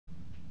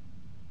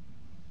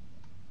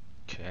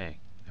Okay.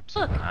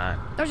 Look, Episode 9.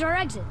 there's our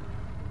exit.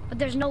 But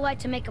there's no light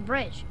to make a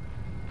bridge.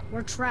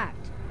 We're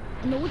trapped.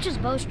 And the witch's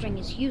bowstring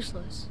is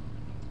useless.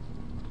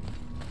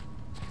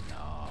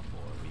 Oh boy,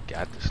 we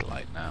got this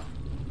light now.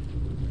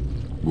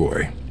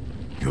 Boy,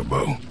 your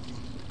bow.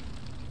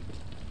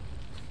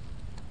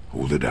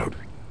 Hold it out.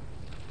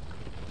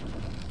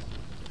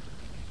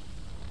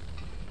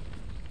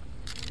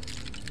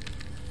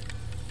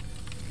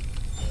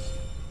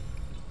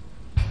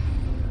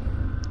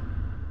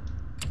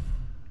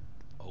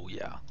 Oh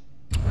yeah.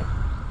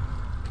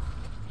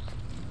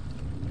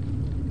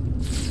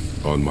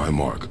 On my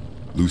mark,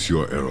 loose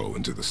your arrow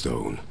into the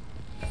stone.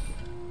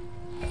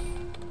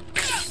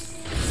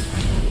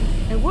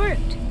 It worked.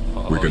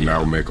 We can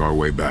now make our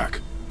way back.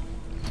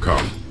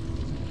 Come.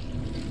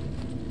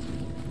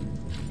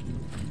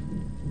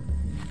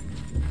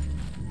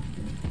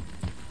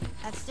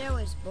 That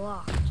stairway's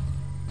blocked.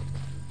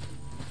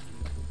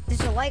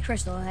 There's a light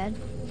crystal ahead.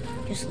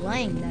 Just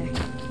laying there.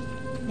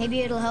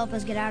 Maybe it'll help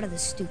us get out of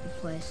this stupid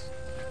place.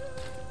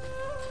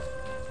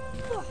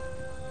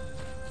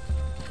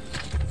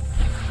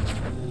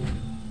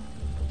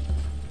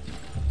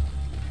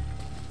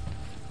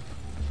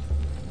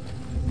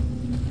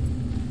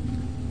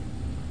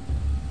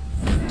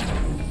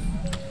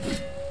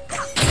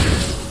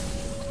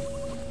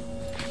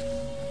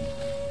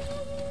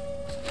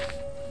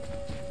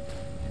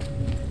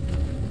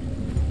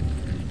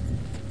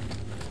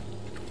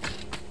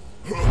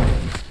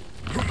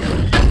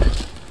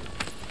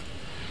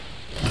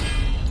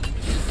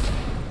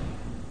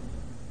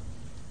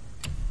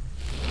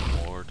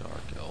 More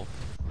dark elf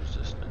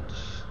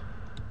resistance.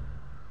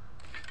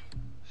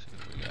 See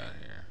what we got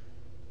here.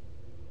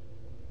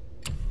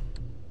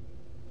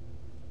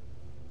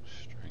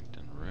 Strength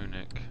and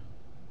runic.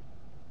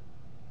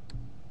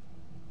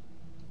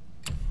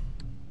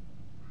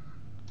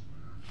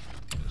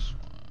 This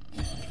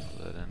one.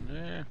 Throw that in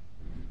there.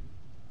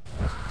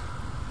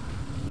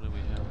 What do we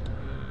have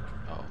here?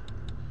 Oh.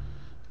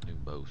 New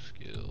bow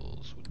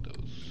skills with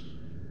those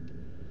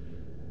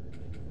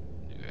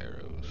new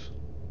arrows.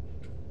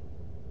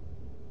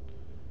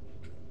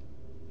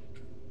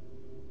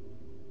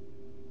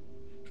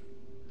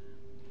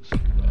 Let's do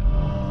that.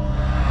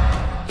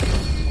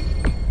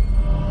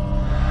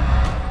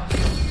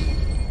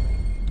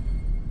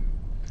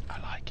 I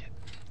like it.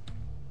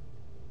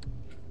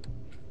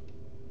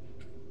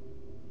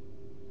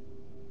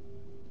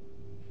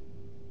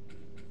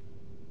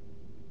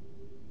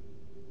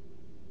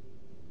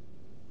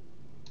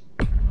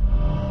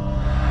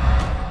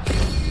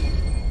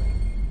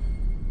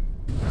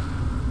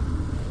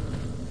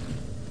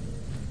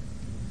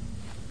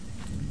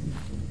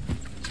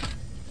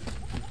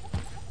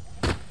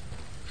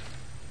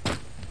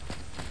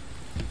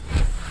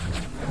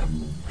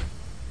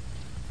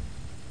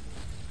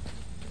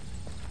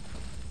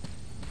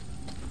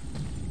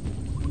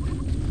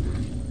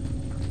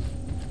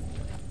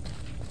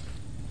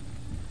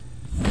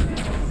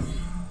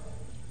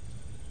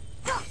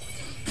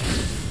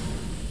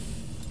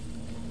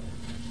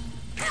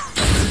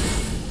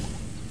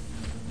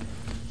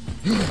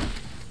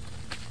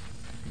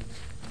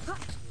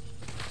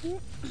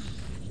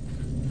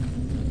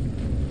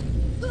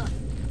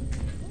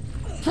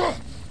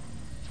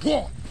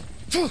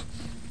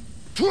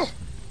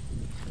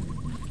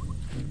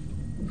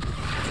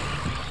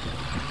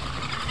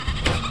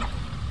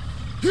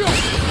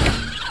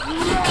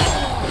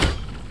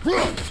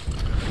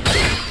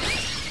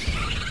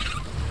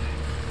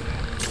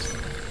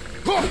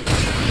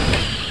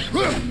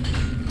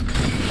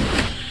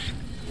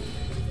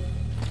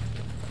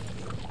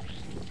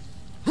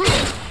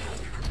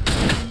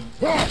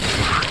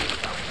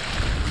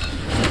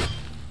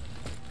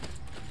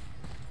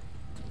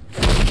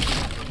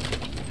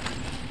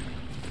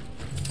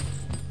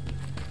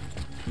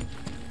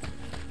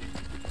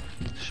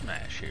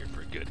 Smash here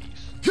for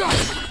goodies.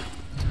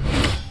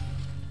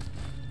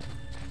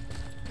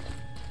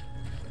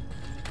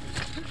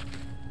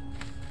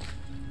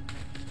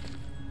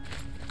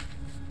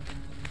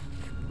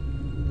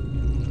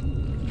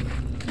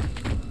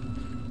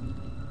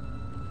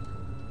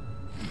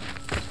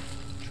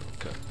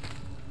 Shortcut.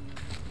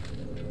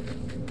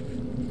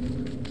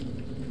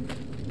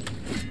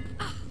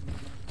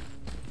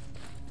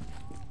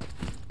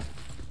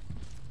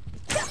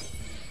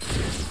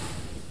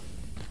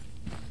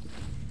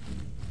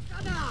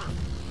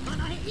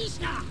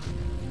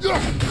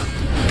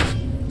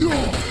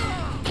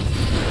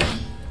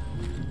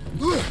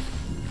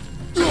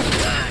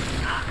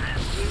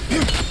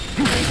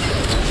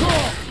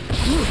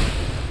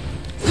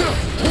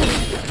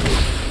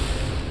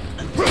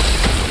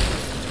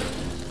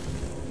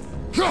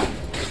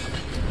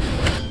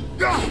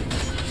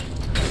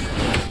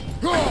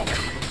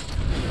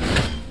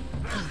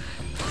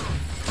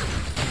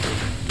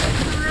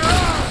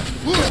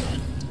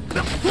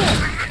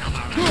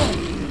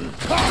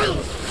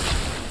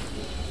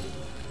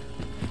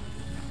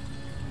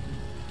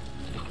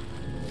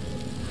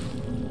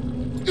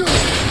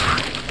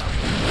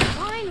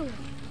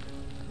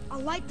 I'll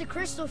light the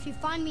crystal if you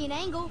find me an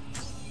angle.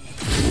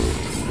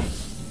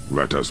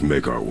 Let us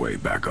make our way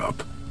back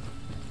up.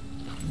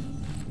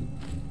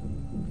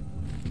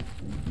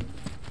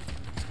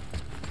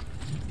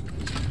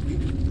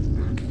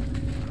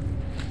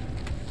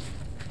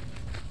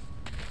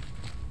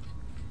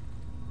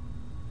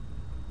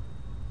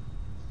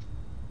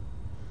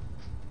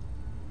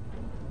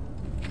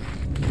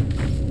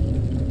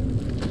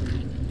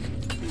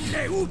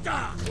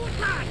 Outa!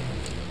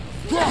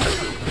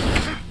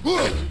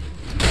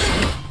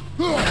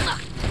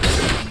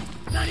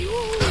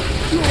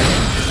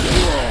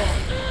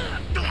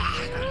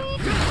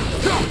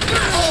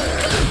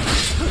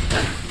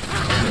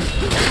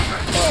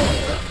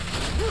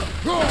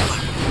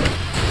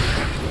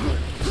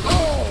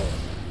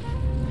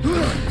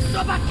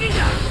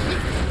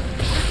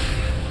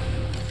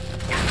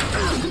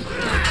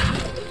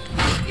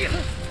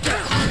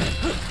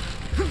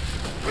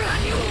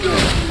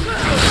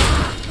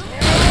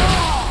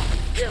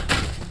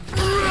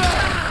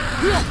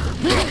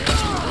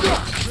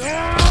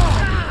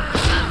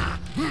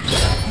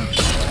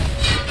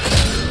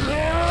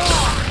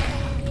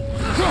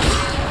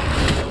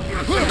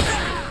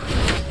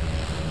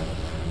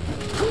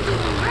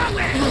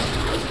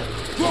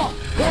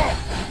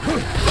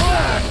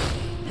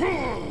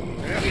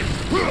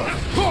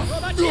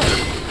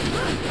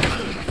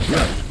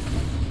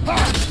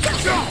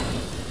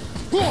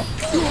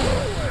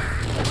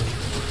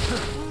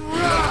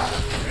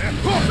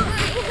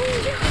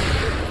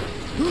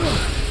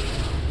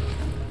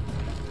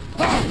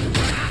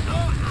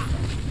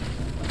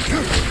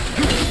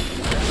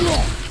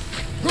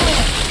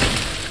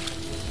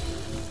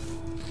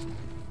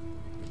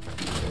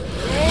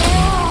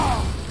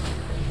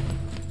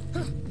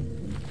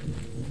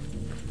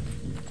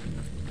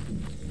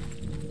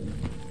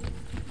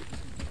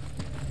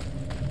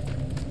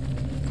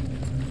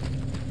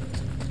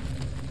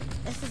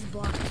 This is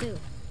blocked too.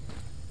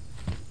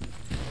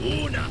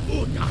 Una,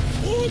 outa,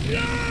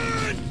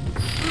 Outland!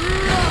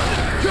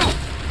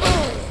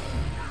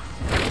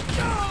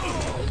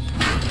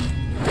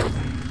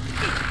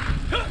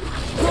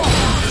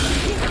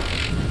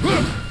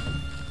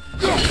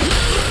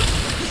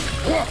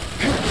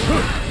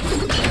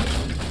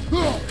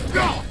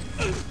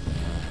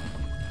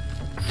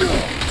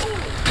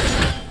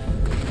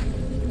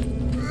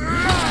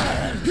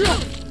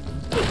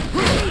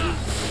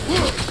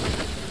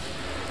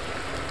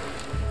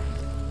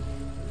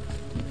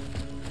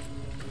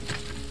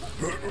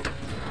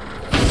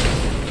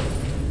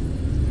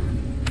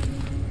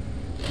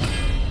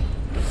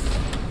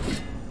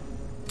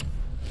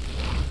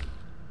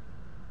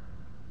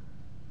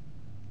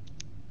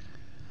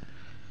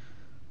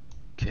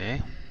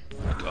 Okay.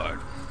 Utgard.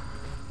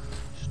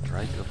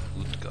 Strike of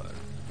Utgard.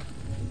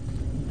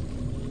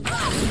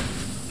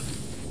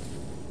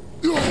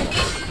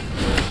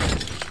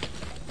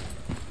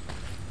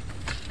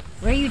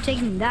 Where are you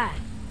taking that?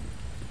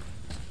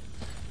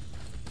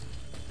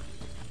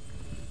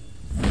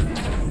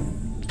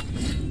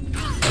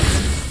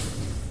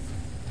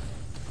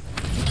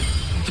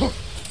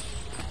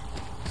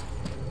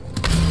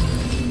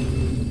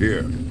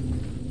 Here.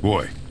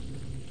 Boy.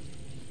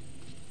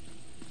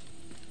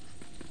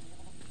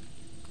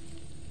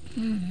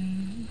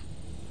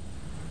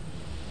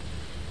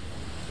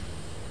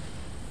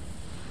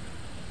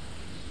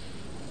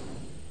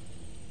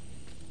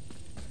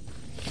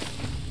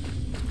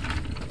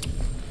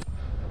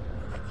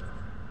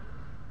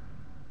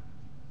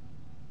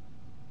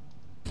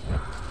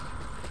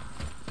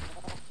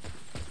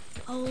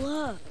 Oh,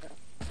 look.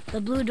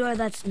 The blue door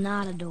that's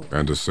not a door.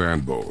 And a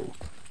sand bowl.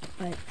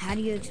 But how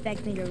do you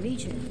expect me to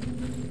reach it?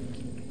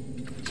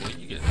 When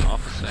you get an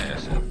off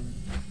assassin.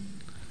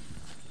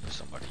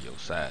 Somebody your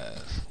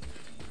size.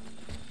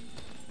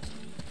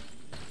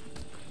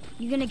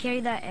 You gonna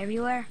carry that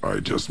everywhere? I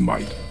just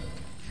might.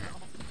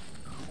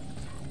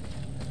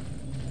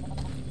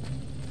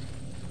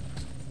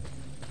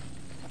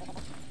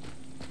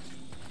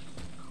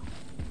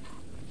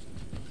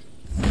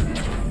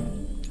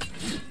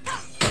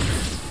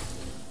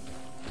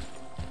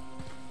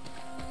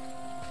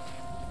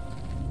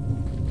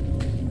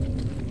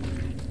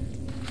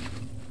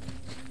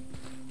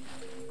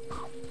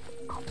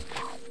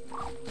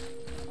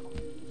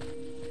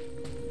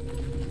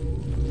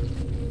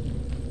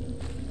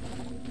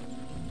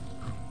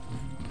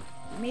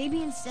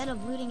 Maybe instead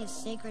of looting a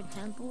sacred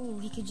temple,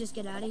 we could just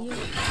get out of here?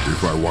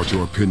 If I want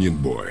your opinion,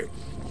 boy,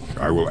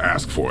 I will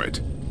ask for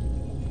it.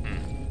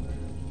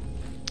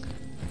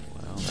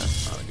 Well,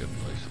 that's not a good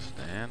place to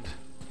stand.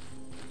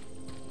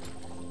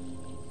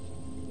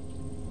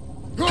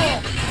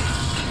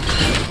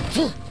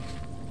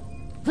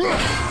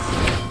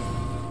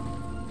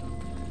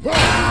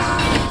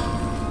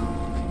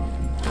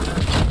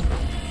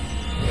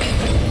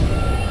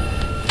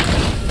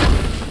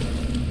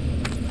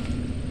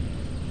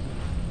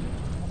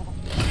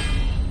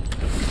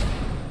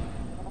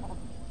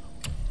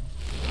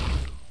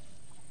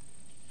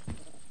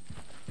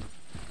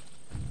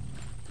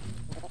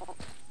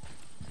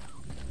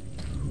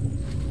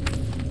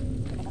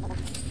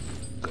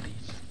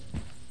 Goodies.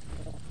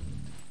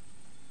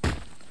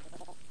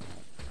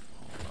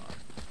 Hold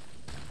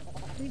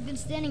We've been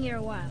standing here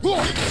a while.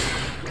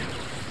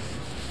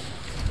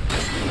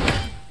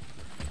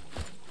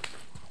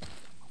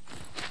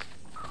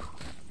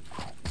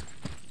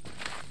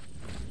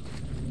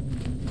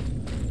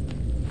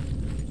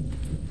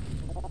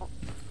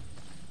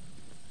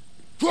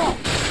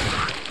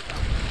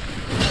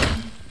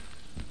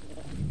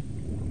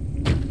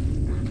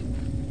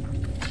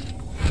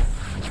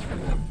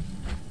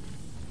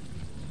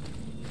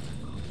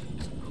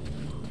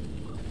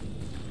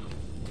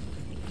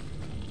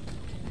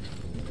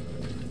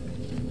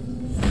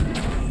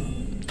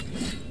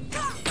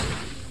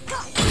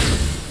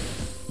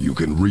 You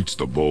can reach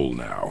the bowl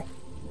now.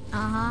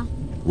 Uh-huh.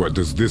 What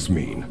does this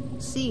mean?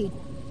 Seed.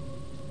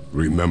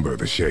 Remember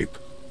the shape.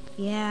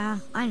 Yeah,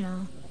 I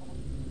know.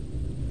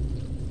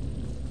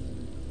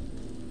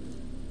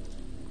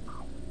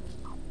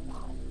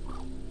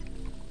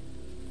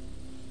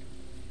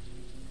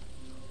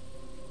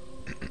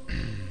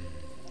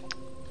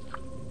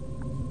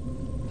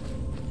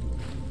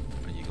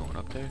 Are you going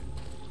up there?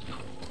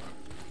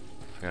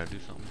 I gotta do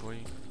something for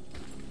you?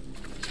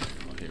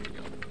 Oh, here we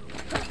go.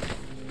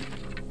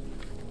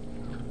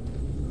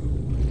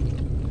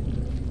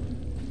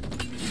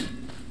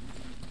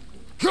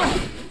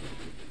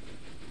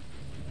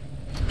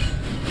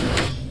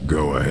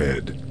 Go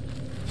ahead.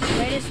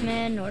 Greatest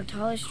man or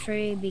tallest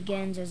tree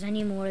begins as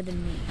any more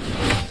than me.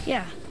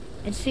 Yeah,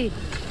 it's Seed.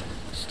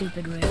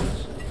 Stupid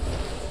rails.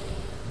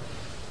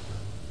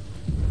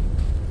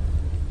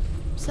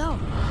 So,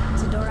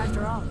 it's a door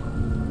after all.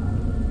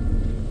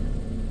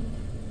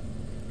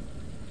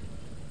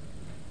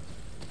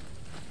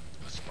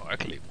 A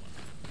sparkly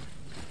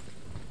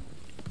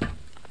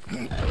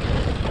one.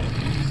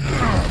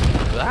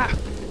 Ah!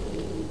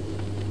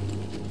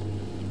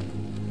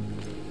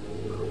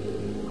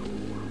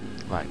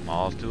 Like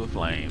moths to a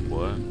flame,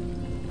 boy.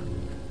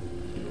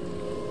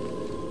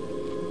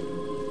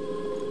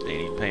 They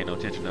ain't even paying no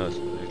attention to us.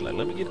 He's like,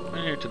 let me get up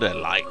in here to that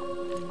light.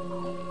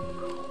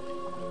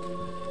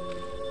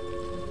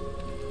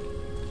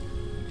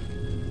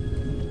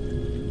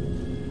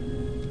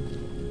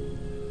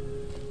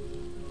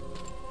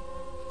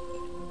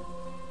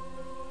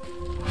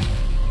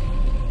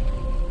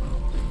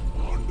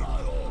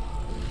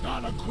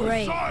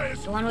 Great.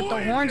 The one with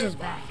the horns is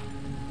back.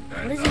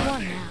 What does he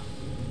want now?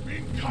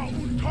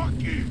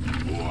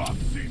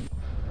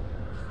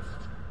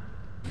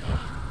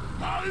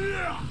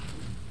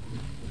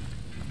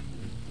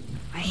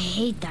 I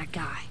hate that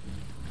guy.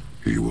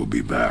 He will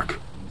be back.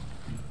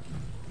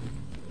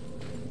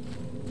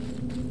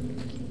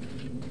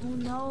 Oh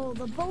no,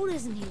 the boat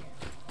isn't here.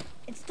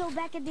 It's still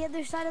back at the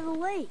other side of the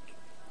lake.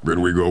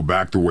 Then we go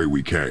back the way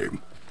we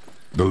came.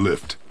 The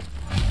lift.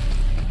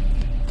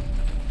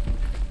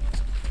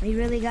 We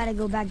really gotta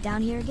go back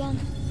down here again?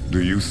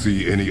 Do you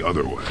see any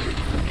other way?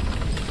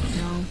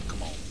 No.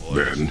 Come on, boy.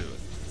 Then- Let's do it.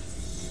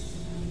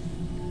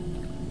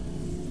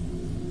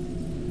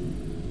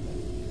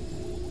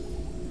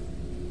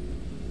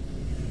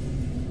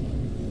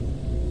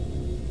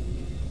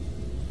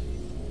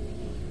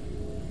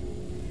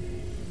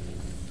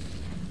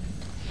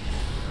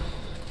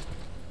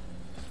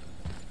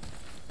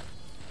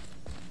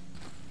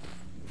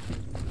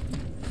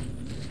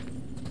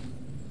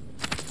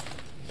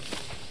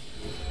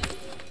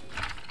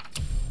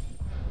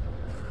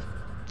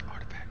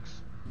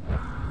 Artifacts.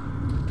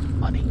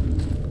 Money.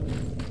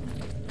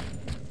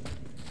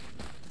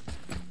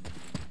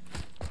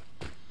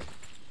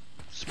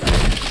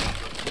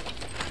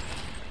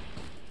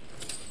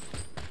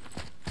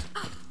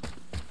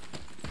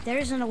 There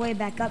isn't a way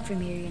back up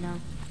from here, you know.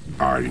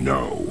 I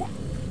know.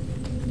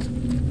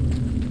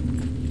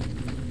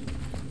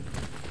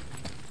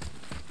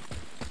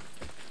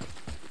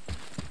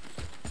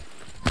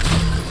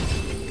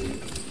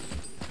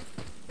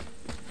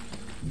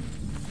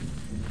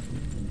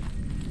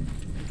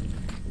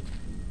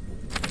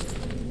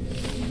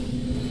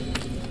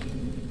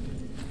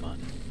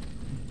 Money.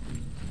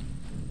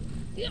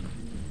 Yep.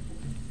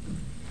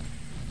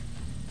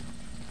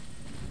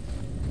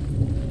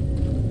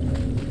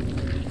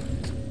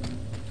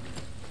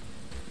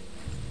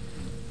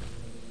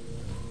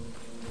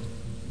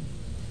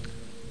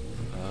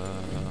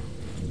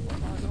 Where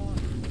am I going?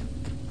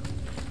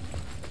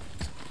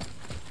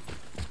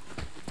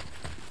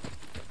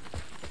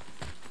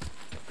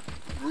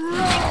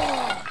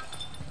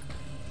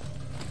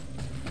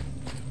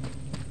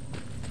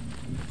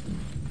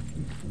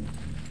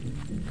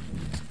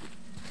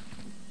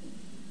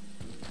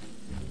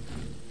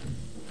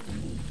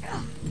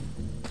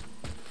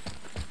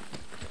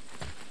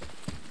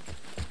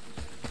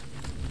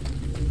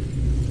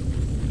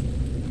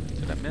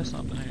 Did I miss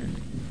something here?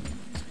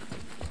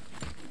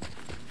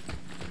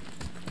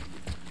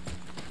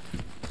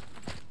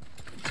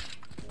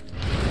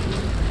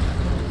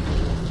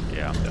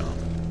 Yeah, I'm done.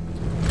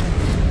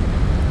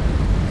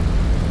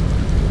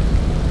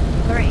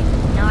 Great.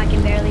 Now I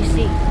can barely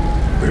see.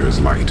 There's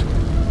light.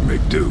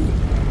 Make do.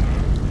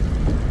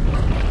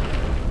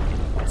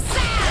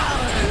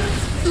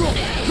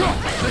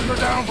 Take her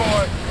down,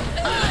 boy!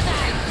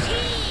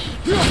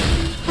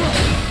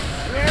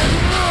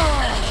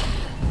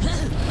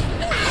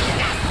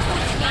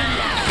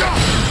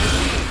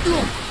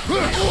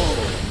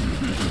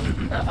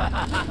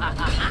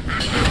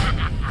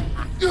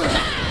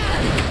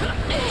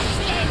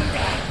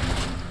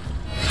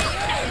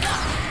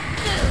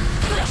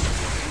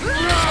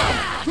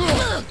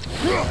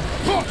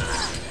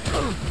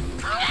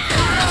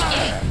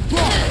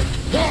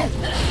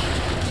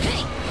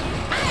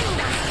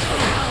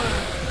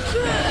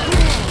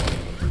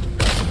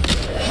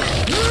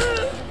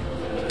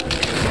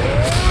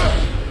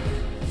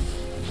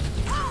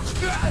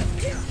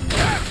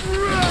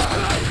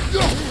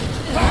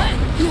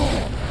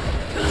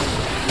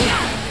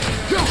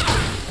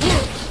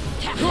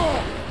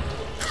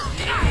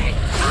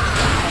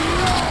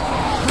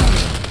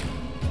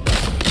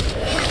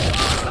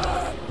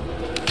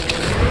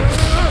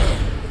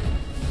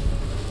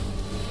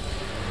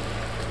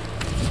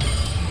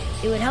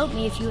 help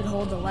me if you would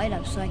hold the light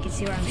up so I could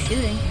see where I'm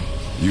shooting.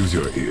 Use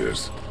your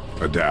ears.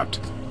 Adapt.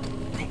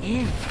 I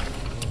am.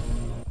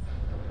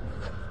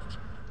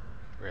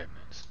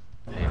 Redmond's.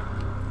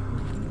 Damn.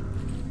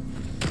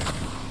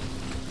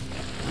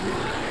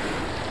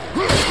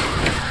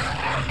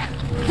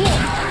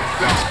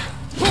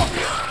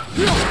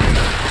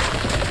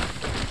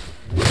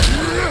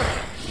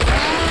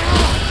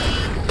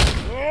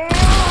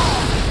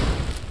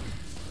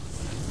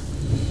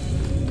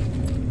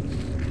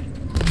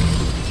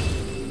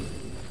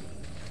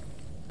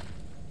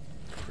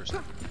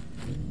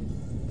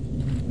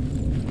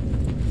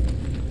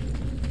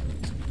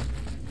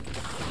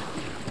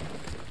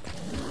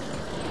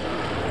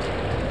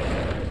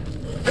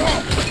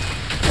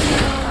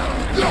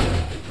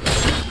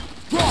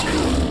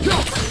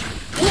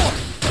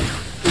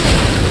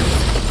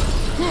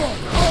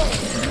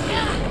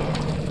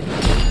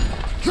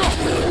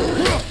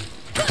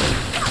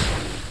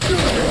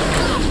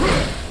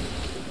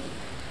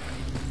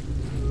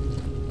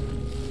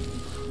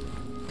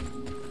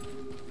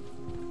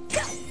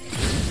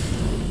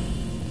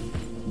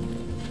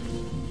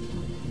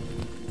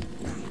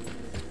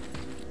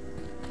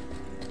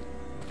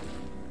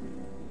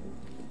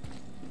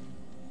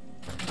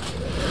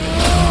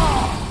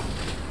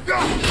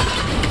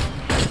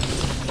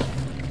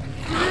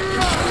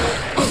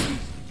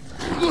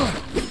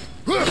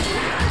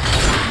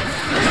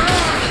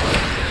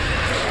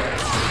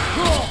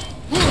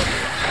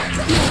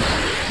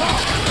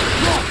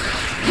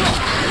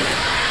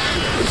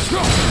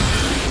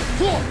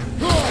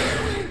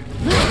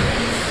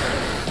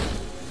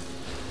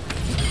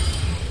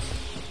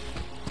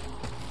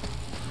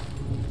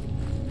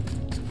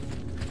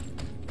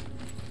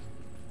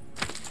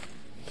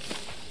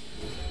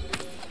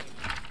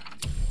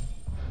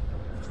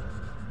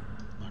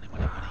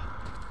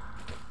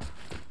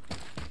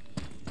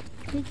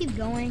 Can we keep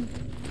going?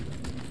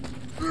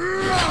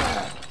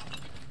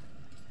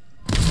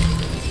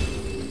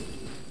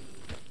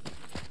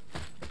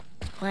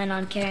 Plan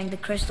on carrying the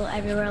crystal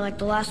everywhere like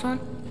the last one?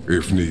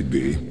 If need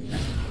be.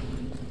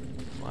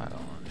 Well, I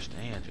don't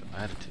understand your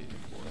attitude,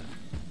 boy.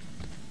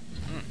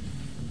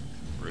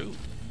 Rude.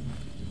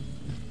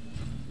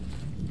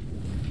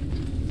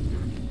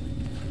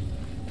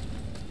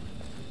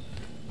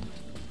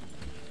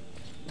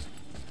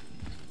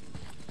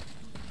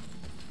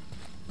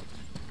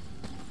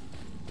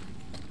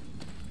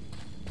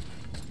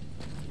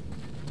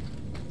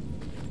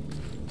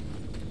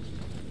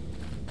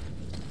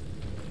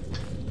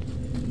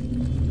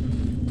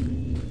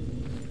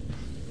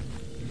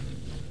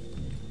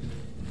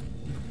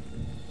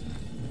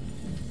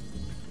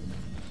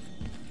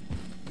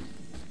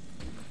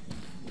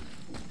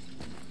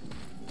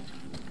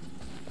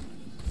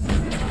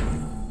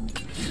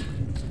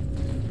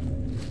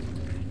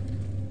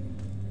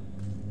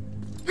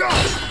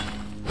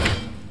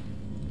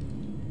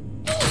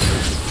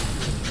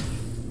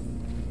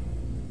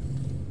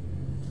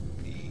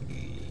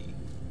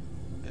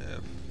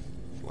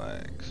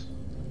 Flags.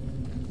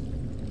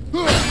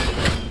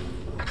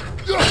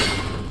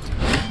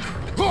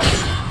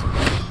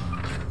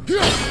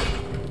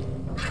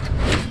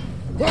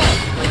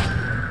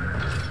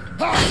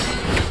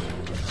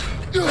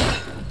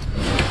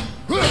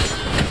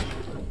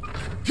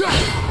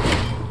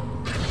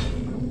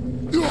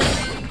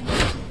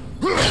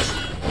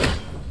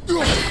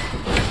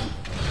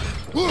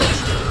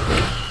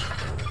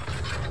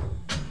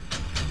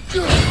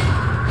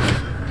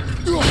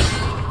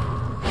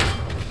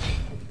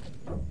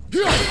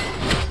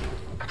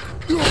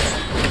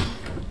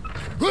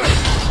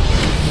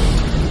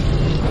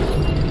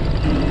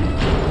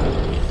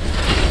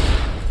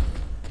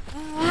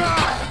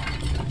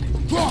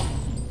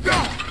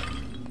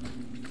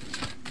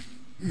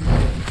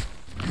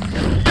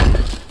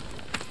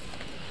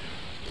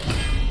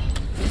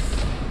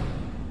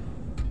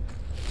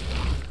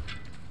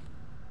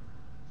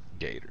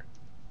 Gator.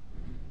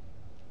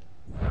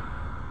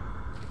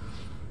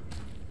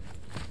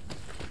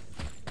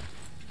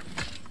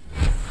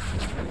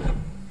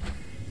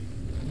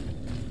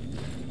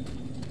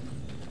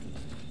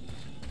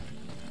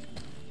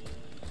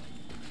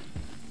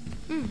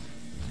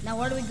 Now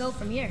where do we go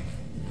from here?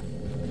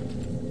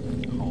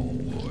 Oh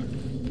boy.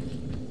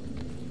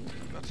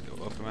 Let's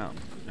go up the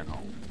mountain and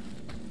home.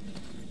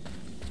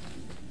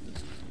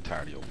 I'm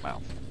tired of your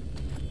mouth.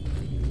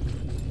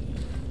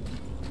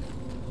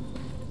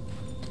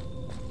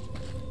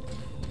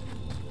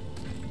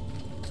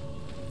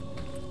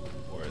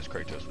 Or as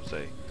Kratos would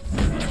say,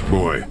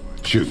 Boy,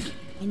 shoot.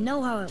 You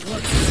know how it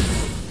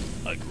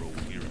works. I grow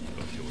weary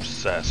of your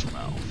sass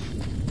mouth.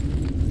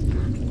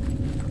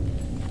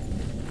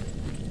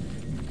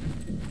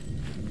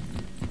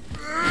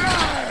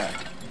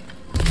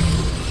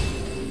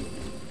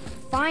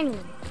 Finally,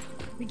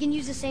 we can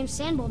use the same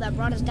sand bowl that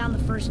brought us down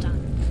the first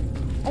time.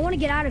 I want to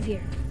get out of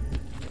here.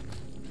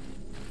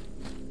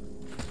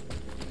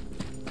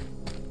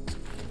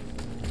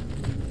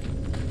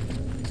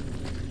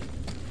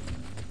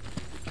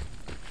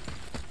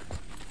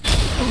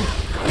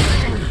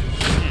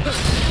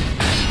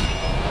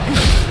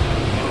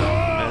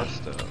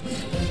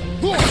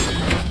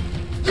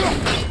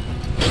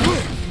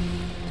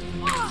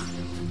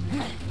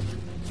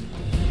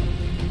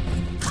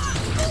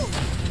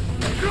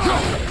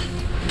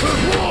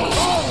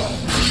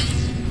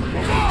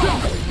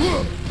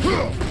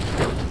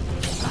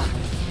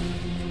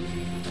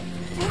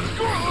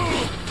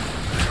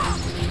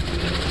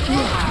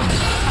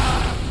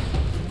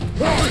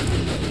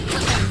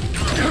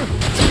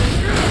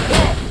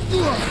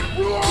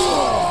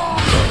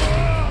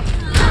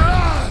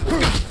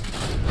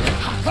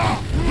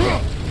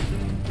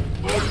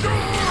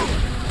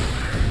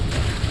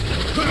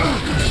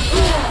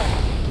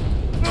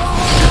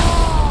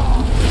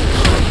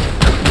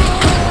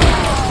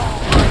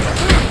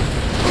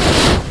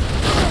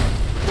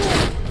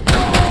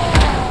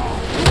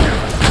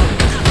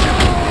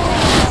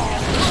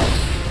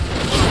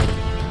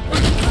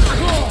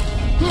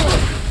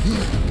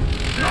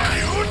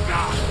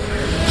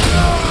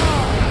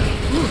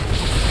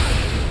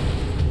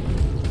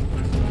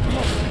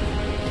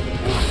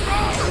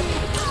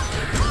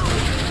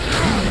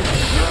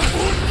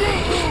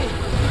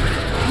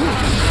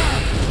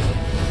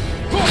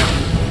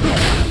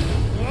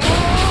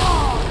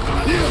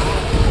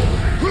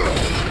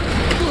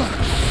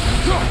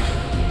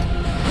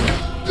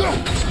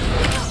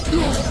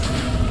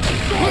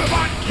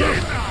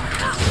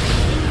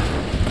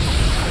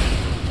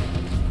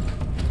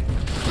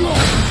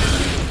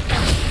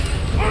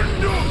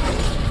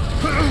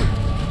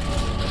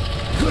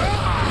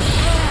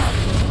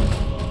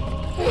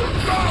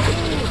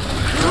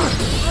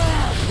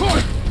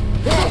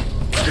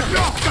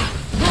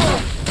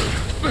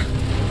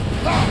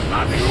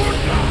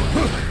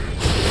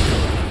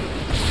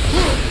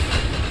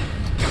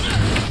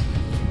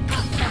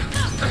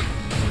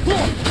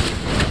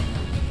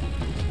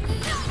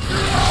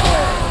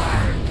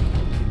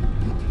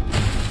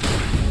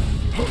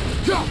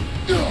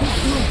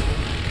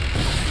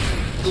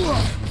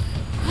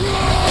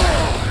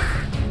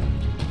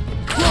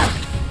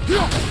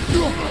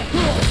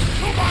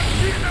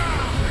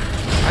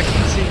 I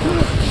can't see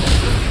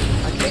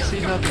nothing. I can't see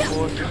nothing,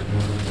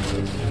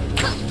 boy.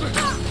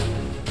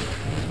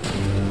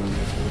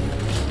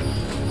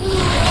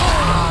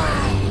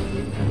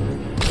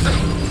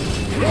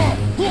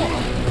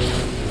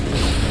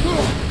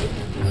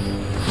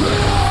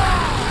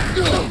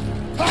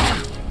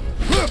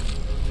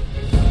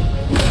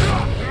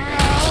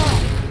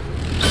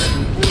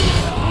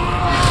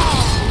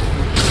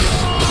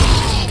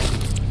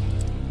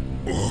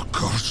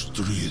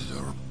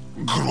 Orkestrider,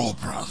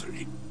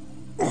 gråprateri,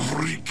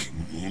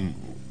 vriking,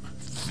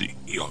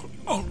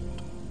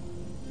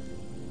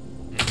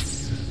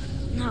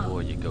 No, Boy,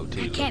 you go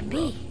too. that can't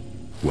be.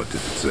 What did it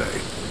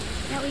say?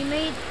 That we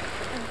made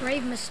a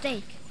grave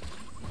mistake.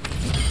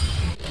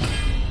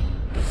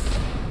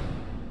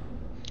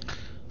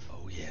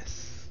 Oh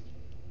yes.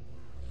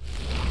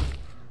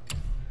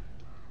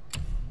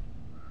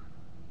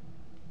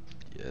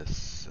 Yes,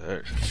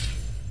 sir.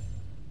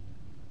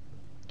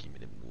 Give me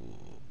the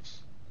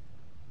wolves.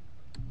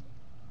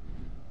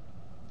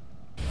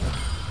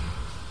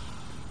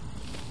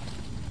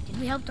 Did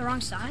we help the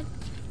wrong side?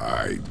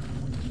 I...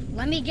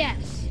 Let me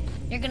guess.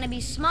 You're gonna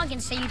be smug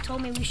and say you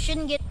told me we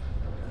shouldn't get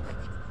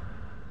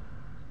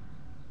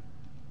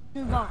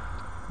involved.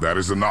 That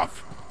is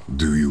enough.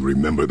 Do you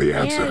remember the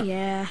answer?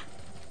 Yeah.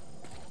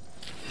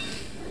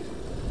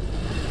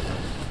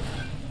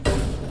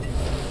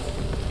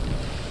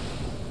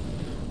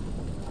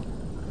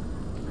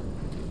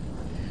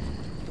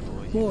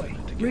 Boy,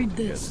 read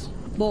this.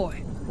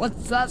 Boy,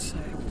 what's that say?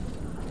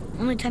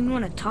 Only time you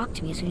want to talk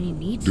to me is when you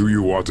need Do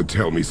you want to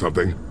tell me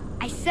something?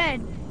 I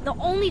said, the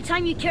only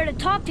time you care to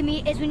talk to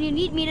me is when you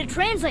need me to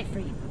translate for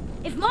you.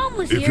 If Mom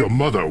was If here... your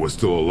mother was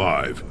still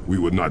alive, we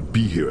would not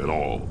be here at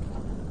all.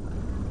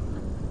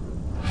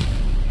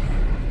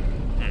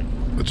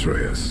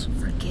 Atreus.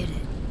 Forget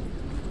it.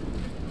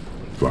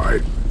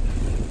 Fine.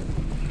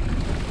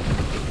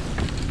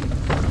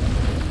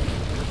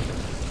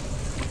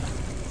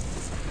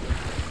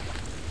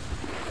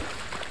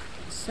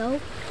 So?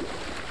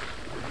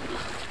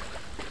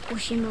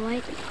 Was she in the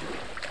light?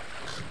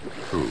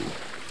 Who?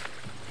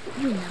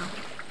 You know.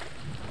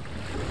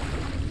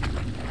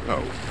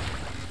 Oh.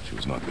 She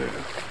was not there.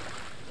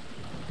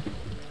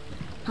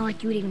 Not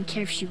like you would even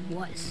care if she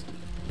was.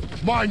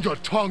 Mind your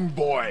tongue,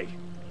 boy!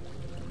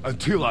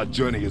 Until our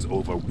journey is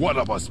over, one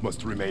of us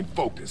must remain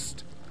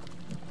focused.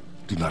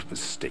 Do not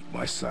mistake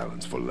my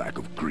silence for lack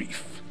of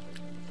grief.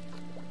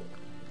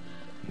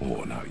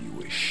 Mourn how you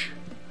wish.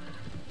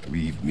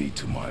 Leave me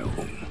to my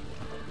own.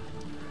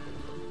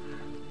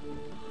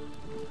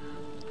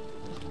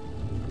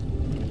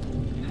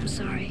 I'm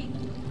sorry.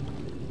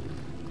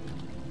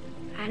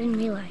 I didn't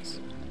realize.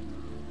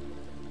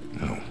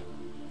 No.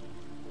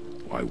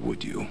 Why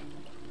would you?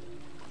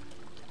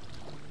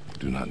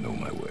 Do not know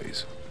my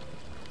ways.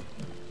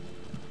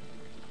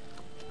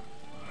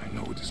 I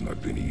know it has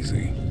not been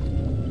easy.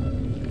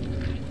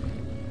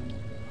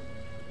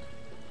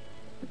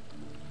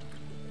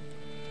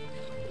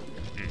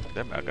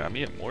 That about got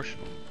me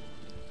emotional.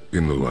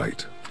 In the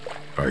light,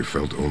 I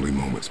felt only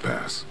moments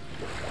pass.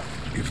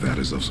 If that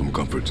is of some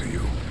comfort to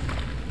you.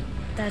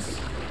 That's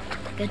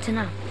good to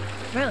know.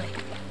 Really.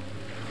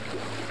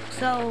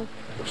 So,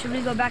 should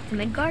we go back to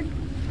Midgard?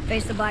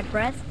 Face the Black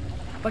Breath?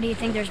 Or do you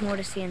think there's more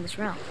to see in this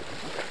realm?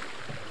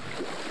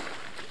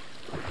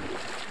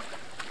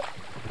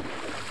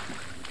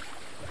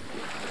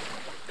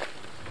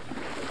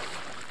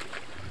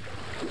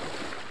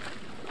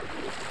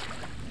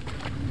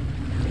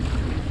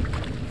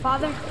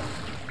 Father,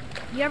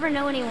 you ever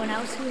know anyone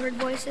else who heard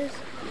voices?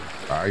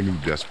 I knew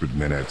desperate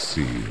men at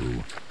sea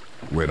who,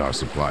 when our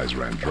supplies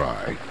ran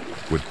dry,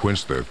 would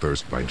quench their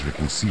thirst by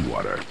drinking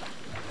seawater.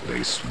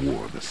 They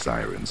swore the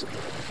sirens,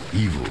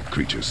 evil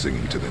creatures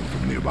singing to them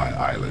from nearby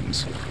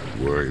islands,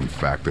 were in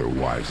fact their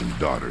wives and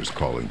daughters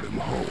calling them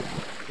home.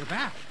 You're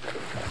back.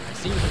 I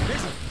see you've been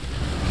busy.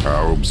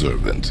 How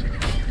observant.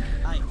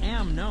 I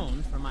am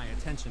known for my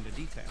attention to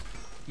detail.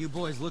 You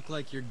boys look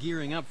like you're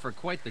gearing up for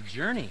quite the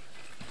journey.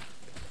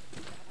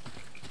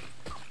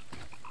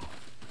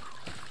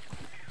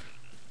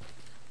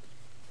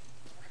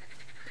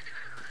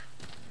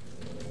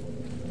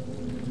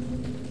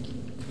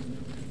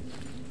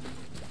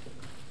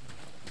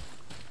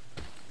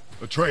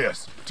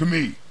 Atreus, to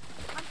me.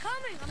 I'm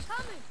coming! I'm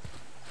coming!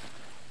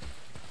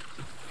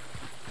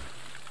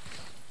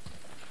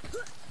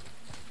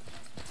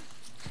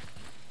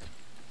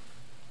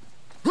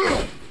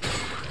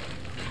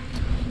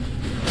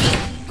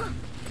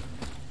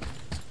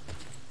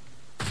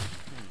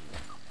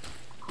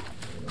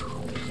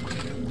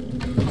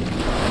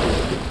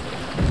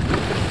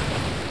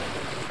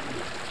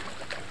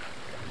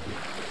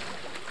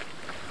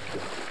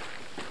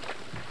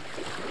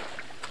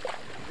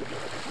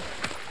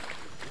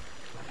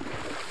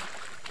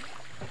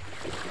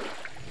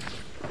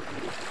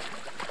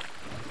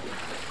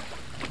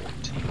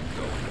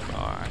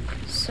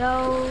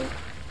 So,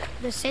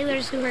 the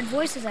sailors who heard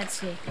voices at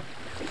sea.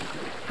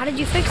 How did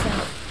you fix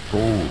them?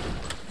 Oh,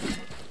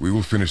 we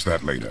will finish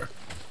that later.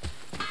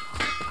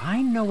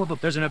 I know of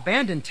there's an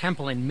abandoned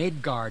temple in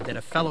Midgard that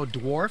a fellow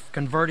dwarf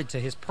converted to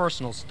his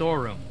personal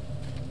storeroom.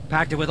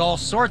 Packed it with all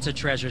sorts of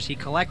treasures he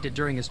collected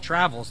during his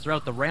travels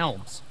throughout the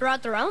realms.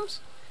 Throughout the realms?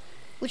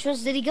 Which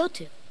ones did he go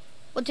to?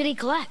 What did he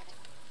collect?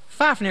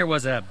 Fafnir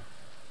was a,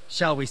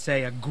 shall we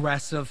say,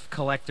 aggressive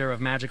collector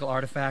of magical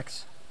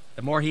artifacts.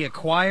 The more he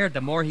acquired,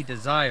 the more he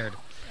desired.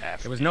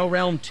 There was no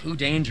realm too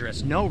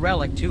dangerous, no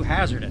relic too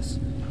hazardous.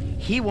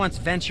 He once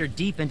ventured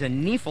deep into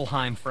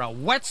Niflheim for a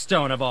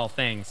whetstone of all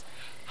things.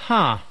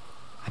 Huh.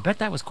 I bet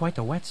that was quite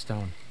the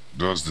whetstone.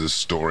 Does this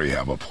story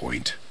have a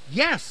point?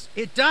 Yes,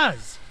 it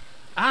does.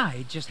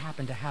 I just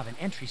happen to have an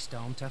entry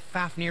stone to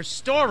Fafnir's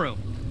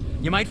storeroom.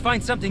 You might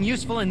find something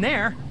useful in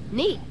there.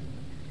 Neat.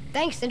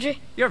 Thanks, Sindri.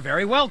 You're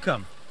very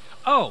welcome.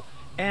 Oh,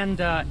 and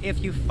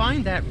if you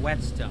find that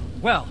whetstone,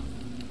 well,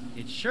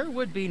 it sure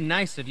would be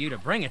nice of you to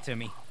bring it to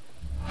me.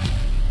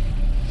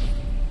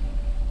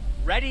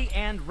 Ready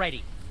and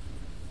ready.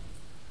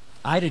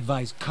 I'd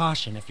advise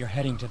caution if you're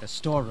heading to the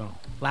storeroom.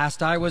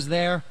 Last I was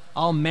there,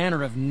 all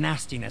manner of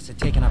nastiness had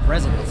taken up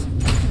residence.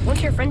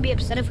 Won't your friend be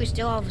upset if we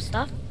steal all of his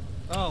stuff?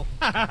 Oh,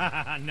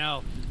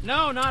 no.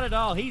 No, not at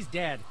all. He's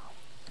dead.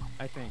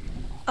 I think.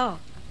 Oh,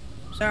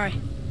 sorry.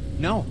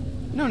 No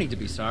need to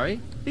be sorry.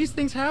 These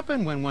things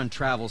happen when one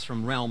travels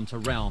from realm to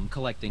realm,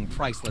 collecting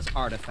priceless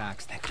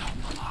artifacts that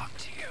don't belong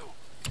to you.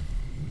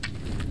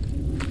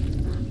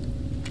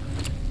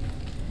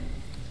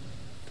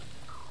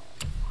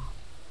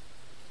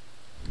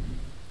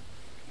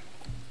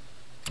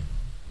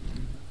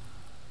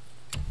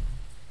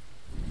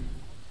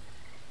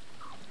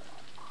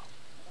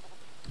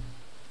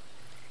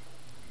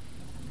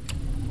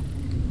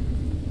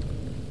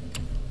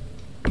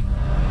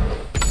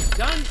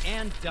 Done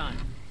and done.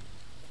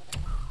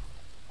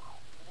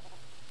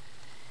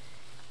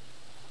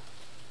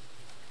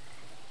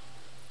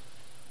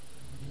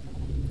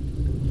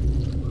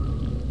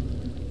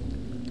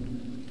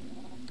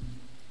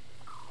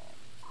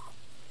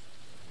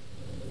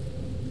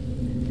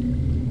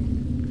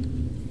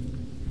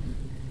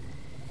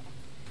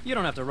 You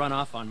don't have to run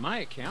off on my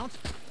account.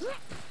 We're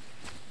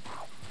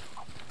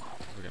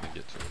gonna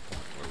get to a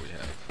point where we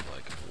have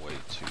like way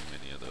too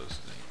many of those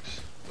things,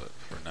 but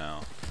for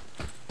now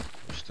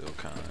we're still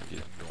kind of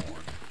getting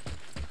going.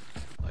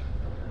 Like,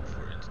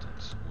 for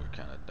instance, we're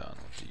kind of done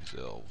with these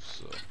elves,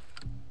 so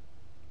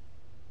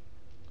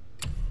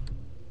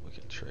we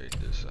can trade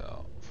this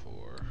out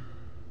for,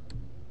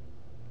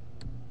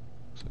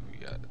 so we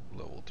got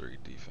level 3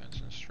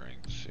 defense and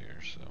strengths here,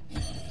 so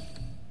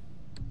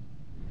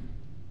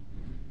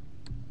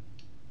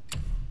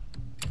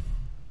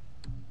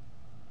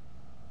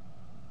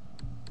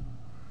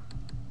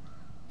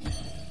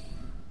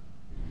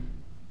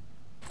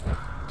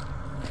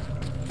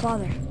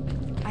Father,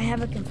 I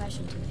have a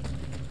confession to make.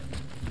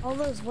 All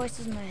those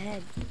voices in my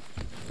head,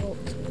 well,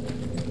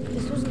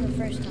 this wasn't the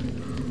first time.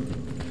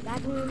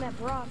 Back when we met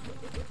Brock,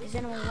 his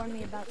animal warned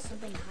me about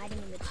something hiding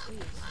in the trees.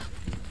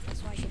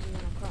 That's why she didn't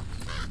run across.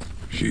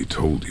 She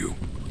told you.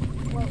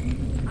 Well,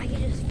 I could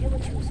just feel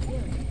what she was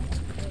feeling,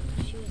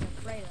 what she was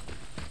afraid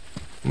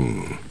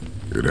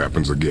of. It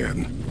happens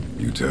again.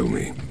 You tell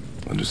me.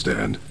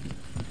 Understand?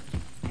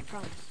 I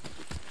promise.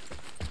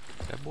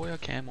 that boy a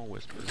camel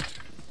whisperer.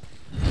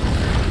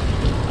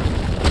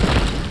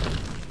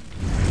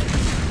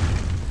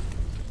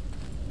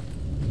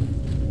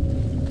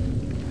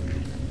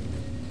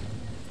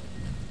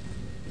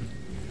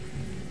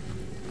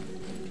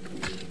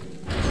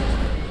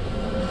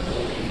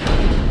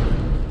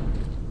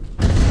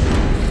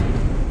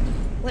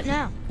 What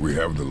now? We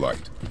have the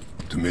light.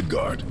 To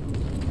Midgard.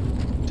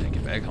 Take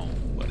it back home,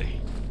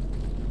 buddy.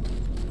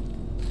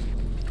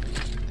 I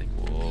think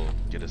we'll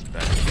get us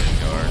back to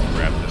Midgard and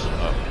wrap this one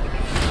up.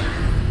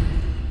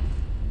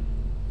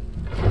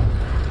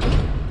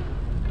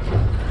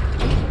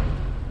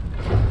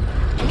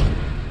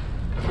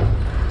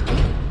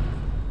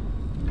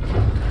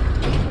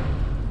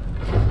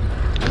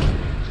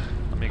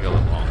 Let me go the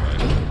long way.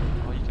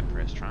 Oh, you can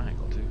press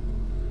triangle too.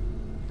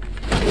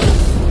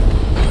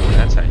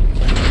 That's how you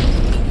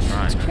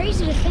It's triangle.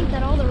 crazy to think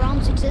that all the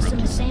realms exist in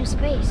the same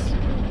space,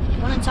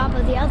 one on top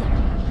of the other.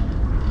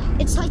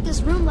 It's like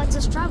this room lets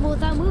us travel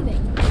without moving.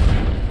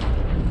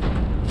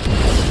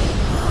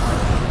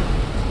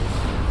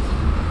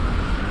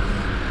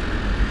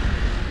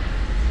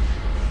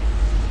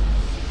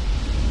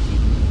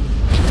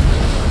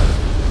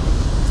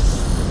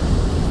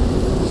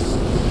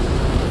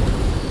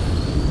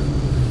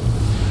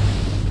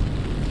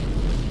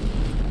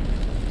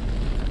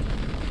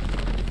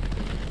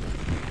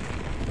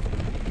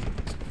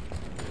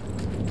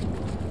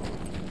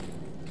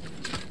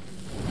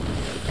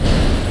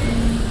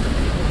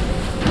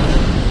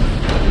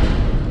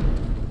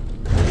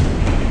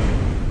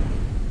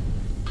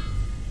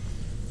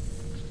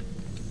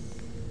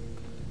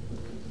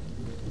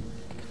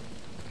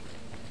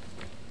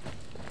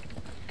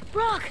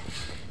 Brock!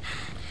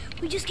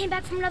 We just came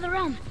back from another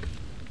realm.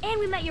 And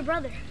we met your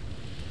brother.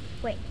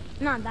 Wait,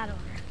 not in that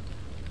order.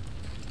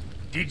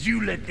 Did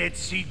you let that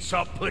seed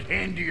sop put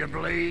hand to your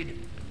blade?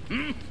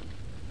 Hmm?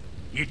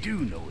 You do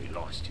know he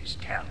lost his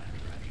talent,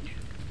 right?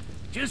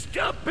 Just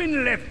up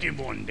and left him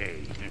one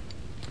day.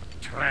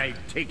 Tried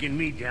taking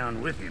me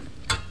down with him.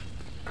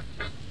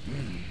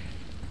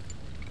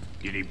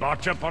 Did he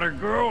botch up on her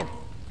girl?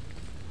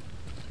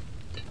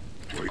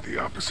 Quite the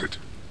opposite.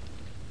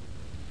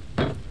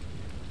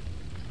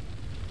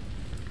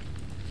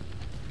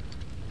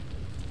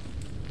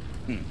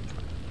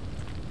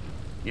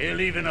 Yeah,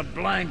 leaving a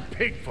blind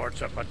pig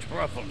farts up a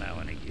truffle now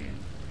and again.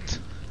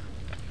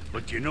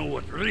 But you know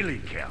what really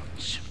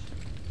counts?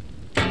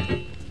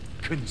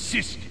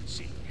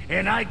 Consistency.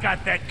 And I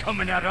got that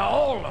coming out of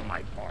all of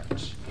my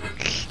parts.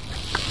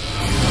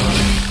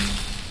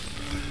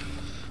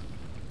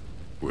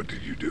 What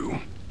did you do?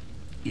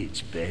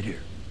 It's better.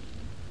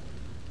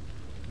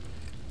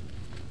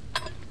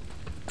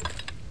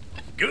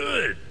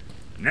 Good.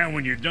 Now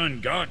when you're done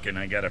gawking,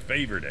 I got a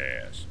favor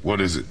to ask. What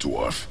is it,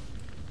 dwarf?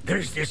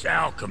 There's this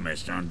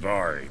alchemist on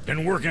Vari.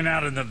 Been working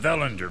out in the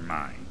Velander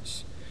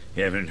mines.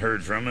 Haven't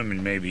heard from him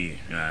in maybe,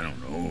 I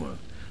don't know,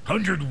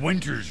 100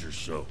 winters or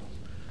so.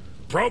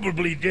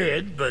 Probably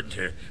dead, but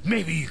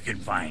maybe you can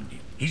find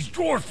him. He's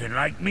dwarfing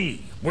like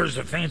me. Wears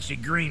a fancy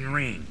green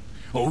ring.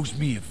 Owes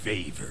me a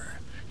favor.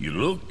 You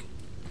look?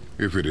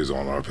 If it is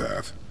on our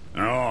path.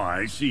 Oh,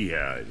 I see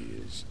how it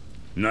is.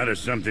 Not a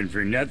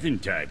something-for-nothing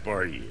type,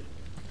 are you?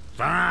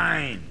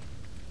 Fine.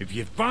 If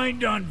you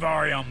find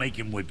Donvari, I'll make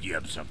him whip you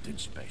up something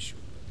special.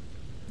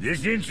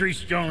 This entry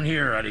stone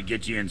here ought to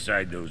get you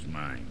inside those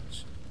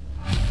mines.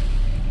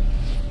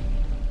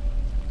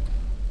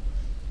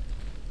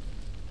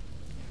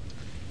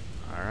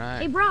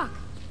 Hey, Brock.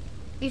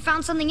 We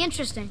found something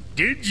interesting.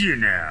 Did you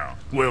now?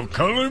 Well,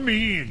 color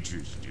me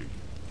interested.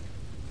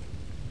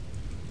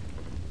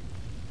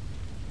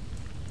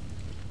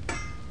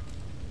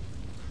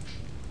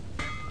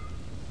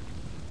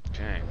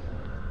 Okay.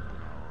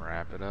 I'll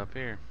wrap it up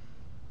here.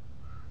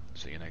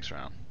 See you next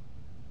round.